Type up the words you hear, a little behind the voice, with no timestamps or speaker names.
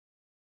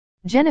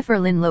Jennifer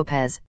Lynn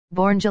Lopez,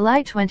 born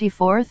July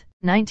 24,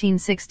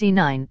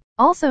 1969,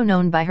 also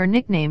known by her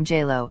nickname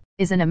J-Lo,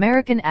 is an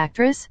American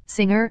actress,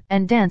 singer,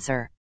 and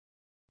dancer.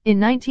 In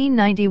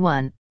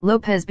 1991,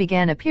 Lopez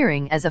began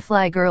appearing as a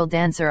fly girl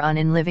dancer on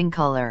In Living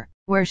Color,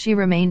 where she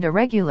remained a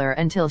regular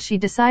until she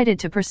decided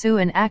to pursue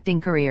an acting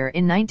career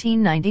in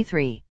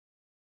 1993.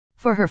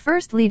 For her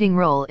first leading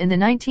role in the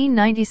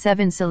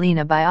 1997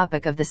 Selena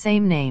biopic of the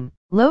same name,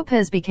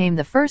 Lopez became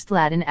the first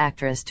Latin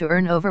actress to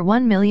earn over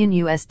 $1 million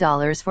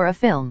for a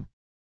film.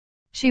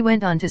 She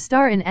went on to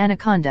star in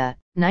Anaconda,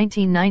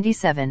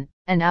 1997,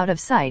 and Out of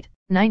Sight,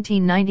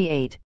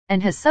 1998,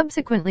 and has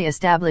subsequently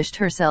established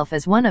herself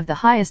as one of the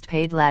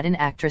highest-paid Latin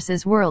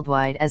actresses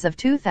worldwide as of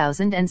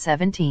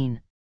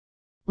 2017.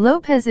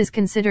 Lopez is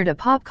considered a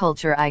pop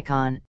culture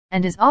icon,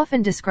 and is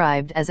often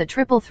described as a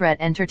triple-threat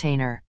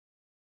entertainer.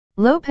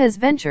 Lopez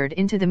ventured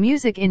into the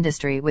music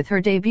industry with her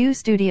debut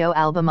studio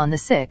album On the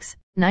 6,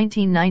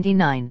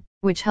 1999,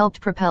 which helped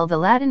propel the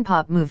Latin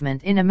pop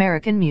movement in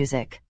American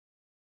music.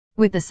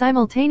 With the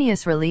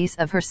simultaneous release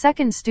of her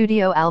second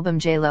studio album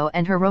J-Lo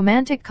and her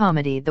romantic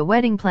comedy The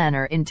Wedding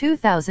Planner in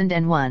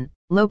 2001,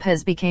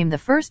 Lopez became the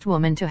first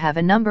woman to have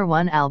a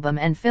 #1 album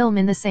and film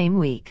in the same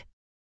week.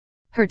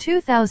 Her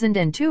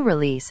 2002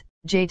 release,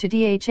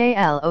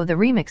 J2DHALO The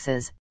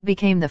Remixes,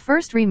 became the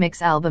first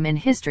remix album in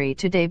history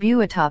to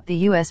debut atop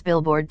the US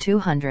Billboard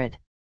 200.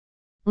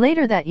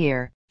 Later that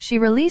year, she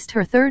released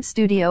her third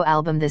studio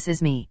album This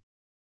Is Me.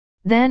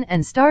 Then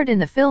and starred in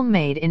the film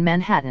Made in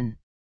Manhattan.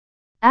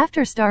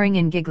 After starring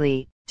in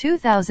Giggly,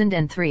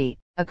 2003,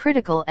 a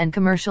critical and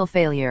commercial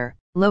failure,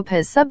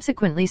 Lopez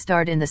subsequently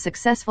starred in the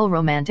successful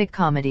romantic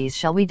comedies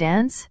Shall We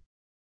Dance?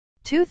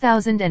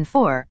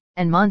 2004,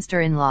 and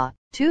Monster-in-Law,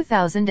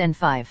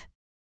 2005.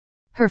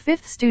 Her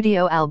fifth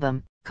studio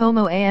album,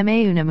 Como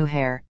Ame Una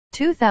Mujer,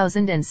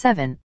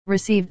 2007,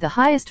 received the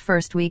highest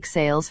first-week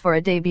sales for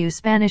a debut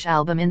Spanish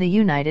album in the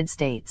United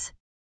States.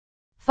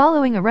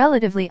 Following a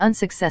relatively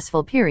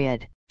unsuccessful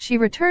period, she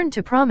returned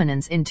to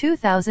prominence in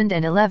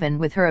 2011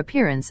 with her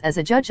appearance as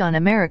a judge on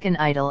American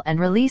Idol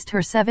and released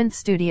her seventh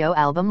studio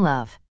album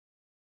Love.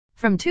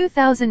 From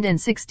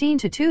 2016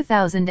 to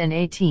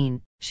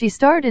 2018, she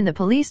starred in the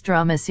police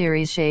drama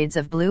series Shades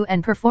of Blue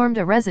and performed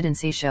a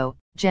residency show,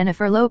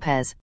 Jennifer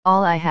Lopez,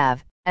 All I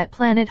Have, at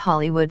Planet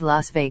Hollywood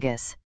Las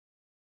Vegas.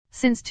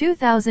 Since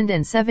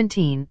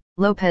 2017,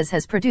 Lopez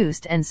has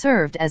produced and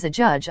served as a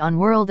judge on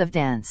World of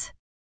Dance.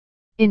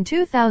 In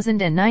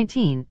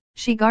 2019,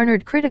 she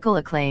garnered critical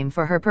acclaim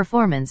for her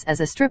performance as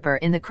a stripper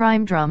in the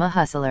crime drama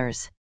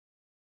Hustlers.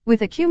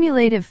 With a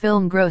cumulative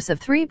film gross of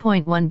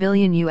 $3.1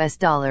 billion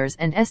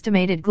and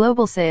estimated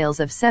global sales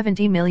of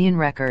 70 million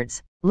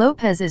records,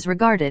 Lopez is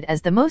regarded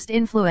as the most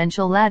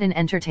influential Latin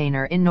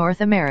entertainer in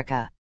North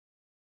America.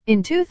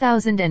 In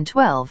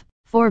 2012,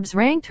 Forbes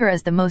ranked her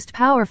as the most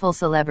powerful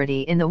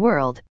celebrity in the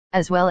world,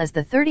 as well as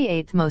the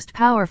 38th most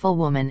powerful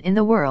woman in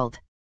the world.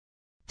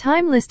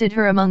 Time listed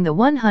her among the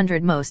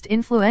 100 most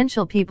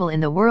influential people in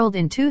the world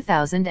in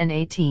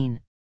 2018.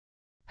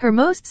 Her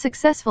most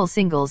successful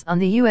singles on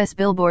the US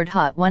Billboard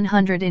Hot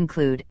 100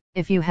 include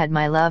If You Had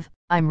My Love,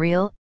 I'm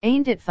Real,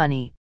 Ain't It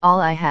Funny,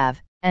 All I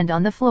Have, and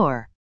On the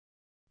Floor.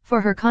 For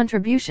her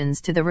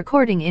contributions to the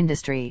recording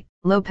industry,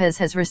 Lopez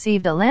has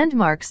received a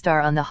landmark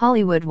star on the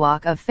Hollywood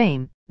Walk of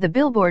Fame, the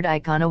Billboard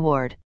Icon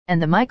Award,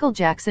 and the Michael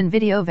Jackson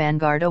Video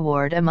Vanguard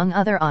Award among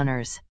other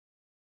honors.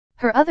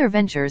 Her other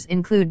ventures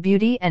include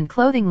beauty and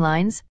clothing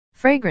lines,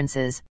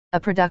 fragrances, a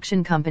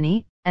production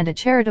company, and a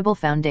charitable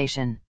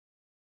foundation.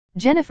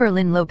 Jennifer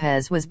Lynn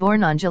Lopez was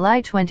born on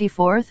July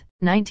 24,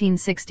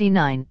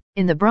 1969,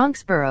 in the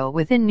Bronx borough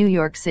within New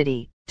York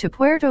City, to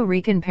Puerto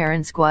Rican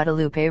parents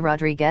Guadalupe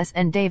Rodriguez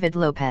and David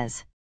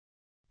Lopez.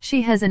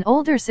 She has an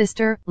older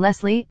sister,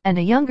 Leslie, and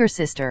a younger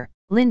sister,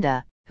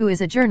 Linda, who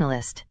is a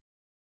journalist.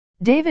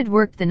 David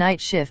worked the night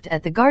shift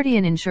at the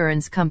Guardian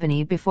Insurance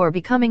Company before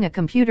becoming a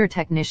computer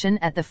technician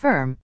at the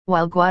firm,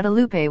 while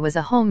Guadalupe was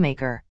a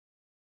homemaker.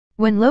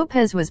 When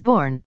Lopez was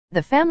born,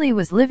 the family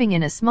was living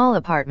in a small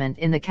apartment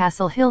in the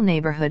Castle Hill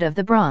neighborhood of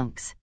the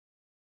Bronx.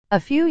 A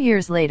few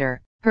years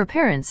later, her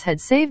parents had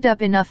saved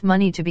up enough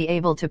money to be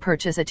able to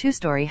purchase a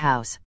two-story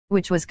house,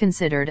 which was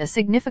considered a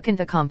significant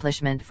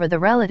accomplishment for the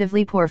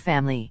relatively poor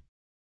family.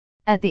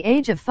 At the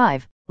age of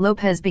 5,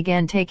 Lopez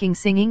began taking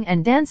singing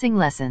and dancing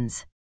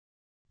lessons.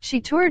 She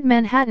toured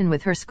Manhattan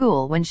with her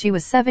school when she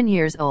was 7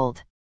 years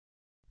old.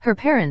 Her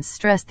parents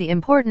stressed the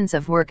importance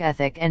of work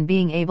ethic and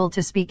being able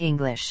to speak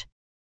English.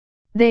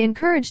 They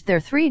encouraged their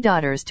 3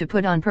 daughters to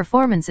put on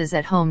performances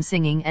at home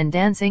singing and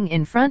dancing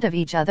in front of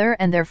each other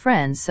and their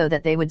friends so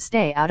that they would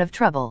stay out of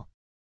trouble.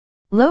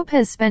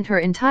 Lopez spent her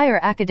entire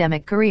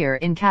academic career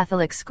in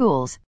Catholic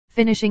schools,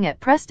 finishing at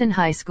Preston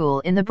High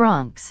School in the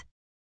Bronx.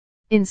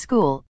 In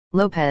school,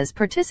 Lopez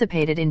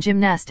participated in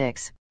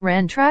gymnastics,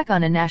 ran track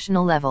on a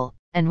national level,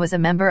 and was a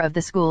member of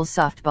the school's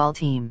softball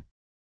team.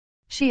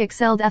 She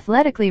excelled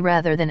athletically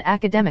rather than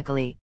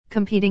academically,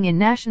 competing in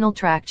national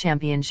track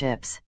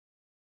championships.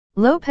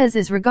 Lopez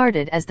is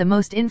regarded as the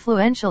most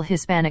influential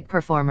Hispanic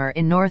performer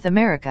in North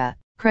America,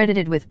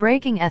 credited with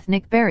breaking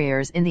ethnic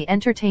barriers in the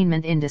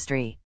entertainment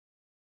industry.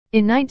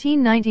 In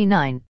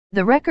 1999,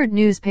 the Record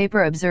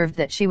newspaper observed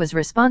that she was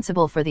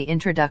responsible for the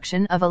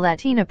introduction of a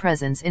Latina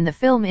presence in the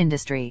film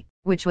industry,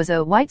 which was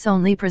a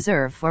whites-only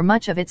preserve for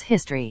much of its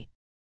history.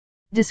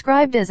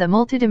 Described as a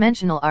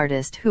multidimensional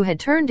artist who had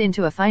turned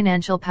into a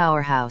financial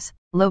powerhouse,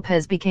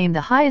 Lopez became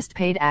the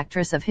highest-paid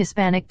actress of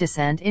Hispanic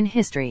descent in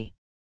history.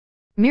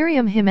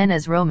 Miriam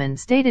Jimenez Roman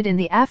stated in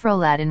the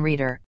Afro-Latin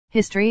Reader,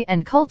 History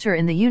and Culture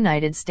in the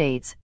United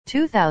States,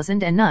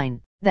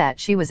 2009, that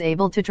she was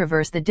able to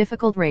traverse the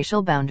difficult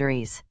racial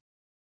boundaries.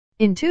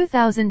 In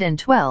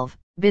 2012,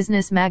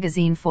 business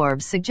magazine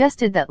Forbes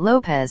suggested that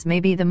Lopez may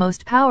be the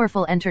most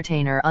powerful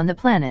entertainer on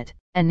the planet,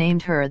 and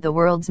named her the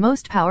world's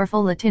most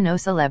powerful Latino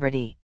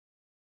celebrity.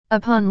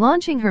 Upon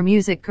launching her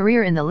music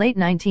career in the late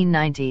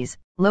 1990s,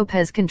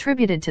 Lopez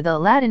contributed to the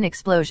Latin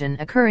explosion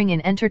occurring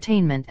in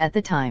entertainment at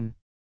the time.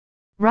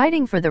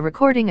 Writing for the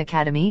Recording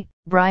Academy,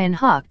 Brian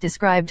Hawk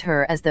described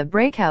her as the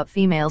breakout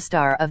female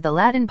star of the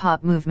Latin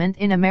pop movement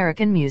in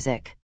American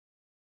music.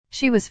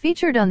 She was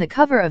featured on the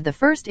cover of the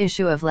first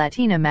issue of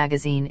Latina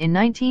magazine in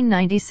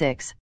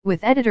 1996,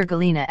 with editor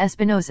Galina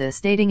Espinosa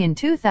stating in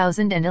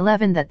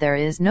 2011 that there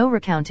is no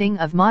recounting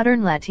of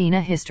modern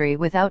Latina history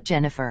without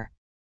Jennifer.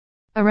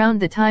 Around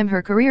the time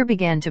her career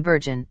began to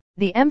burgeon,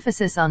 the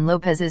emphasis on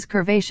Lopez's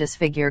curvaceous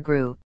figure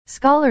grew.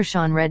 Scholar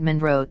Sean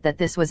Redmond wrote that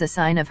this was a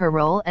sign of her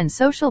role and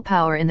social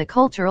power in the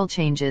cultural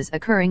changes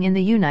occurring in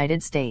the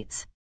United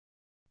States.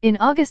 In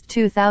August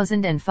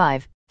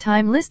 2005,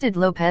 Time listed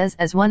Lopez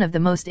as one of the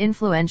most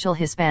influential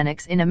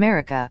Hispanics in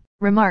America,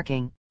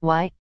 remarking,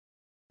 "Why?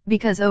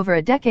 Because over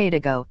a decade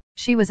ago,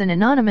 she was an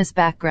anonymous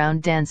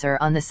background dancer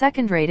on the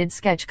second-rated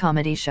sketch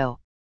comedy show.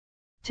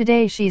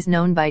 Today she's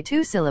known by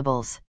two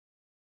syllables."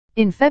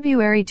 In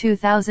February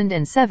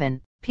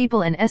 2007,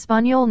 People en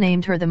Español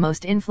named her the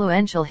most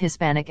influential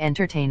Hispanic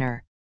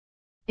entertainer.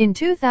 In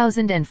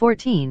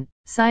 2014,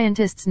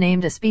 scientists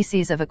named a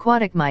species of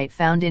aquatic mite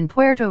found in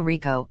Puerto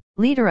Rico,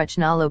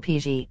 Litoruchna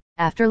lopezi,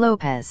 after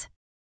Lopez.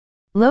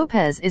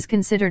 Lopez is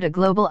considered a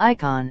global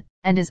icon,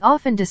 and is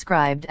often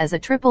described as a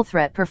triple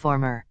threat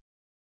performer.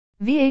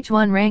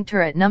 VH1 ranked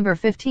her at number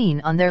 15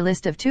 on their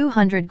list of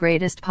 200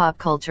 greatest pop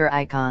culture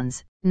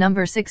icons,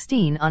 number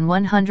 16 on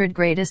 100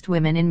 greatest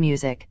women in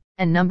music,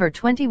 and number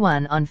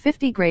 21 on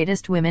 50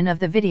 greatest women of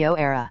the video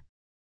era.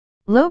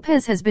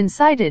 Lopez has been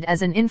cited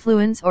as an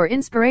influence or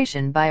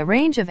inspiration by a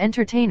range of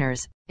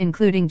entertainers,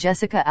 including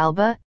Jessica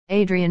Alba,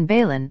 Adrian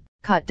Bailon,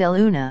 Kat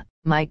DeLuna,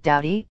 Mike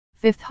Doughty,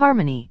 Fifth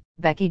Harmony,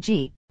 Becky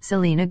G,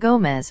 Selena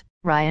Gomez,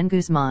 Ryan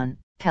Guzman,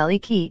 Kelly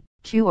Key,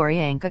 Q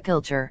Orianka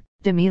Kilcher,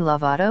 Demi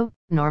Lovato,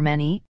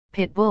 Normani,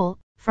 Pitbull,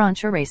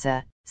 Francia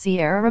Reza,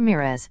 Sierra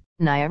Ramirez,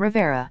 Naya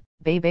Rivera,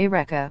 Bebe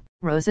Rexha,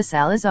 Rosa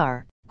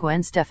Salazar,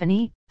 Gwen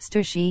Stefani,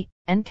 Stussy,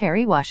 and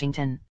Kerry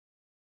Washington.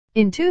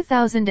 In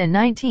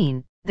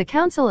 2019, the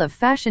Council of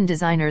Fashion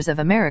Designers of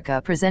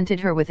America presented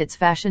her with its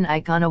Fashion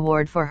Icon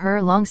Award for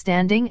her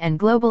long-standing and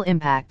global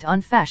impact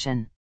on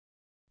fashion.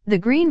 The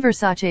green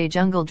Versace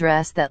jungle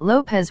dress that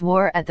Lopez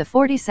wore at the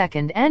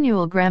 42nd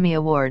Annual Grammy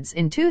Awards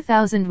in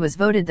 2000 was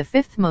voted the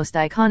fifth most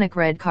iconic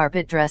red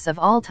carpet dress of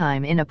all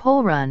time in a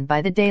poll run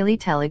by the Daily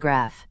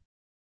Telegraph.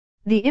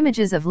 The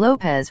images of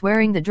Lopez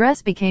wearing the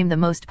dress became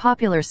the most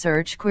popular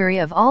search query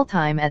of all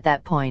time at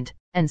that point,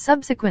 and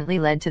subsequently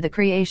led to the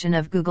creation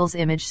of Google's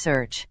image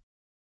search.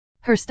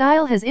 Her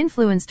style has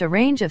influenced a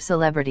range of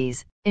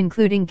celebrities,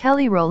 including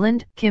Kelly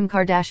Rowland, Kim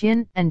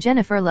Kardashian, and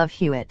Jennifer Love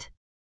Hewitt.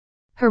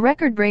 Her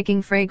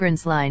record-breaking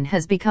fragrance line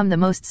has become the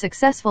most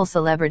successful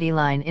celebrity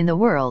line in the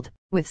world,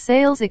 with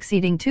sales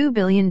exceeding $2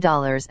 billion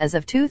as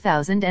of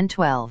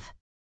 2012.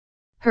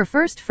 Her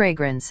first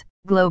fragrance,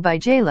 Glow by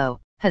JLo,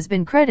 has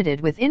been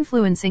credited with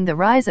influencing the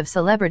rise of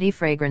celebrity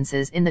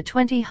fragrances in the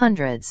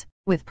 2000s,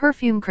 with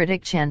perfume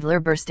critic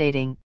Chandler Burr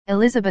stating,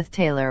 "Elizabeth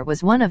Taylor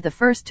was one of the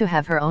first to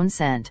have her own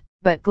scent,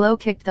 but Glow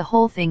kicked the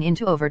whole thing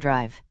into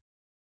overdrive."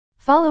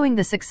 Following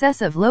the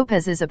success of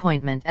Lopez's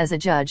appointment as a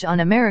judge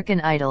on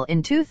American Idol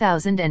in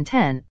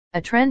 2010,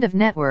 a trend of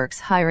networks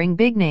hiring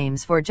big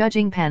names for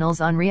judging panels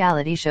on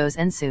reality shows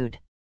ensued.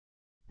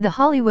 The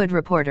Hollywood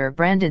Reporter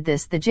branded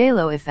this the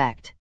JLo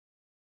effect.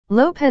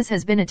 Lopez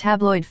has been a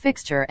tabloid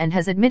fixture and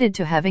has admitted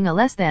to having a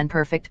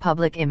less-than-perfect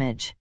public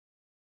image.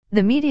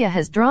 The media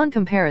has drawn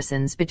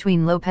comparisons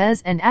between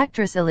Lopez and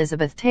actress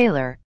Elizabeth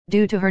Taylor,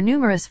 due to her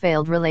numerous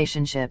failed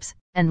relationships,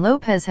 and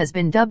Lopez has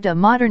been dubbed a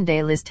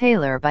modern-day Liz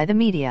Taylor by the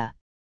media.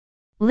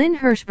 Lynn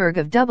Hirschberg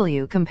of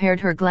W compared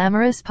her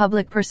glamorous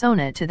public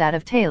persona to that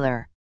of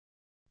Taylor.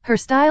 Her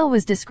style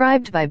was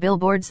described by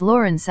Billboard's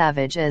Lauren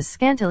Savage as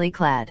scantily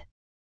clad.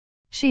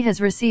 She has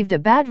received a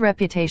bad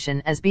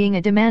reputation as being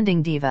a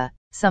demanding diva,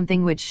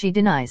 something which she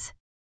denies.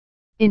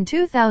 In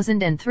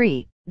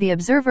 2003, The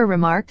Observer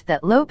remarked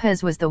that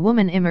Lopez was the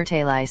woman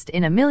immortalized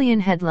in a million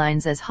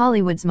headlines as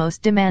Hollywood's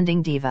most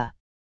demanding diva.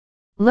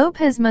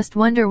 Lopez must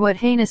wonder what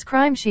heinous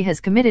crime she has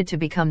committed to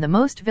become the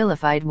most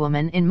vilified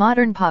woman in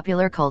modern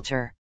popular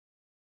culture.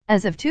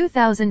 As of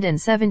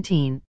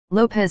 2017,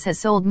 Lopez has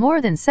sold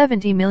more than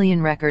 70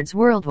 million records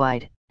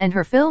worldwide, and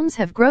her films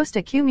have grossed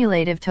a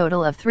cumulative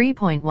total of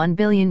 $3.1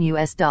 billion.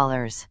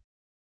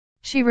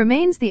 She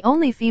remains the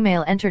only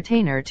female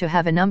entertainer to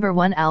have a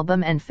 #1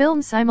 album and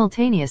film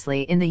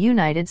simultaneously in the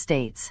United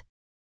States.